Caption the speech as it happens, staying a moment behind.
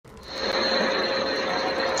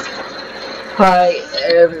Hi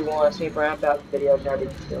everyone, it's me Brian about the video I've never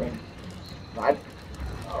been doing. I,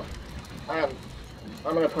 I'm,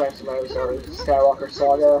 I'm gonna play some episode of Skywalker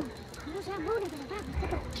Saga.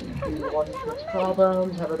 One with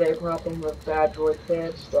problems, have a big problem with bad droid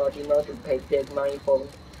fits, dodgy motor, pay big money for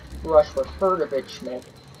rush refurbishment.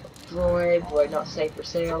 Droid not safe for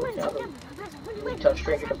sale, now the tough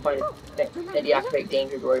stranger to find it and deactivate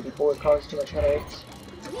danger droid before it causes too much headaches.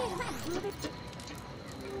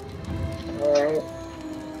 Alright.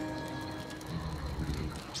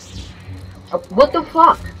 Oh, what the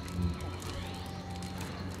fuck?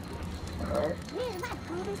 Alright.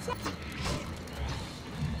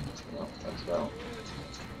 Well, let's go.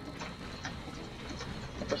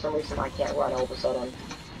 And for some reason I can't run all of a sudden.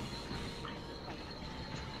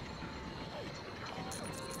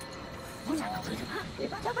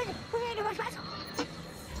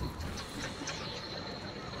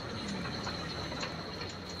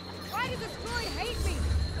 Why does this droid hate me?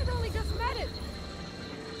 I've only just met it.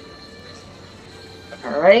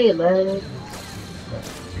 Alright, let's...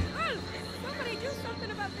 Somebody do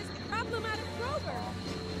something about this problematic rover.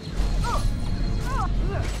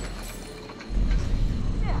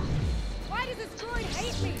 Why does this droid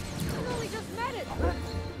hate me? I've only just met it.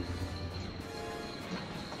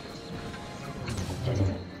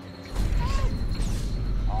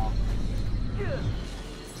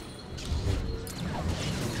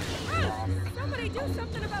 Somebody do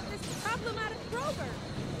something about this problematic rover.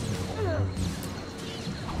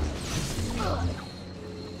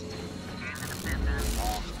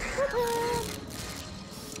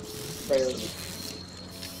 Barely.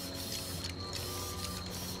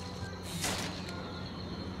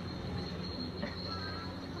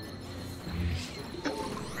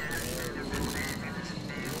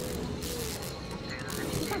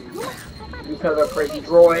 Because of crazy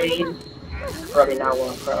droid. Probably not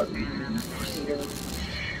one proud.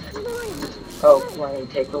 Oh, planning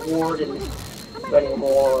to take reward and many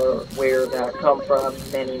more where that come from.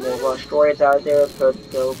 Many more rush droids out there could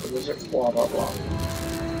go for the blah blah blah.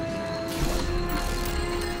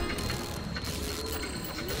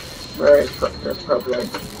 Where is this problem?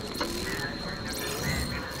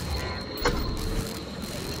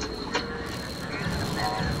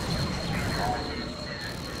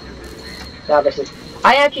 Now this is.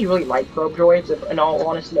 I actually really like probe droids. In all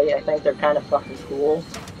honesty, I think they're kind of fucking cool.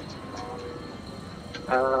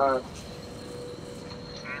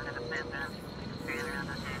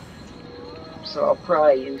 So I'll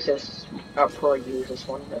probably use this. I'll probably use this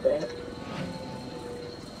one in a bit.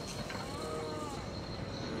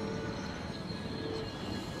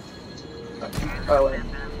 Oh wait.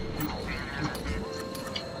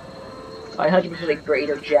 I 100%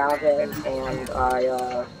 Greater Javin, and I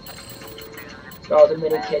got all the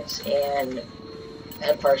mini kits and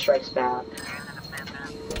Empire Strikes Back.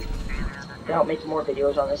 I'll make more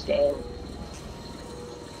videos on this game.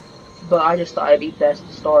 But I just thought it'd be best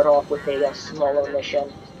to start off with a smaller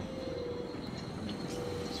mission.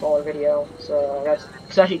 Smaller video. So that's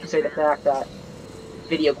especially considering the fact that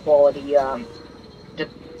video quality,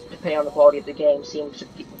 depending on the quality of the game, seems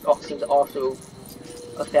to also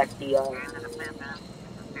affect the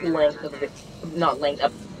length of the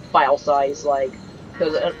file size. Like,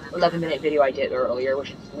 because an 11-minute video I did earlier,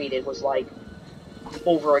 which we did, was like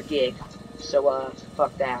over a gig. So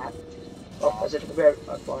fuck that. Oh, that's it for the very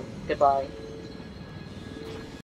fun. Goodbye.